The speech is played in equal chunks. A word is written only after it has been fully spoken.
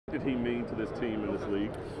Did he mean to this team in this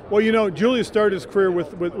league? Well, you know, Julius started his career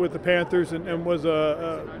with the Panthers and was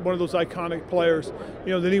one of those iconic players.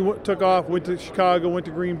 You know, then he took off, went to Chicago, went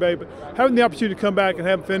to Green Bay. But having the opportunity to come back and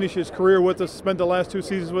have him finish his career with us, spend the last 2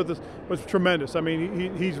 seasons with us, was tremendous. I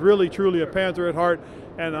mean, he's really, truly a Panther at heart,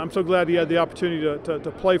 and I'm so glad he had the opportunity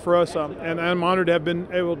to play for us, and I'm honored to have been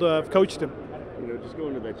able to have coached him. You know, just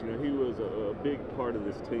going to that, you know, he was a big part of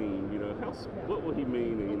this team. You know, what will he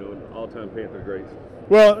mean, you know, an all-time Panther great?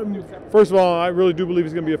 Well, first of all, I really do believe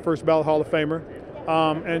he's going to be a first ballot Hall of Famer.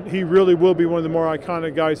 And he really will be one of the more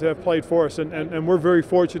iconic guys that have played for us. And we're very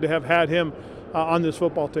fortunate to have had him on this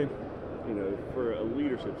football team. You know, for a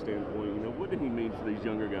leadership standpoint, you know, what did he mean for these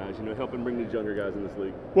younger guys, you know, helping bring these younger guys in this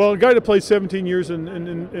league? Well, a guy that played 17 years in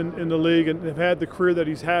the league and have had the career that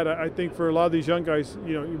he's had, I think for a lot of these young guys,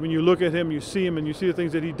 you know, when you look at him, you see him and you see the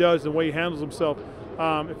things that he does, the way he handles himself.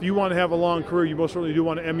 If you want to have a long career, you most certainly do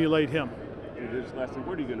want to emulate him. Just last thing,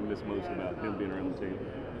 what are you going to miss most about him being around the team?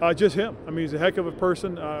 Just him. I mean, he's a heck of a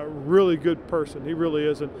person, a really good person. He really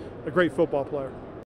is, and a great football player.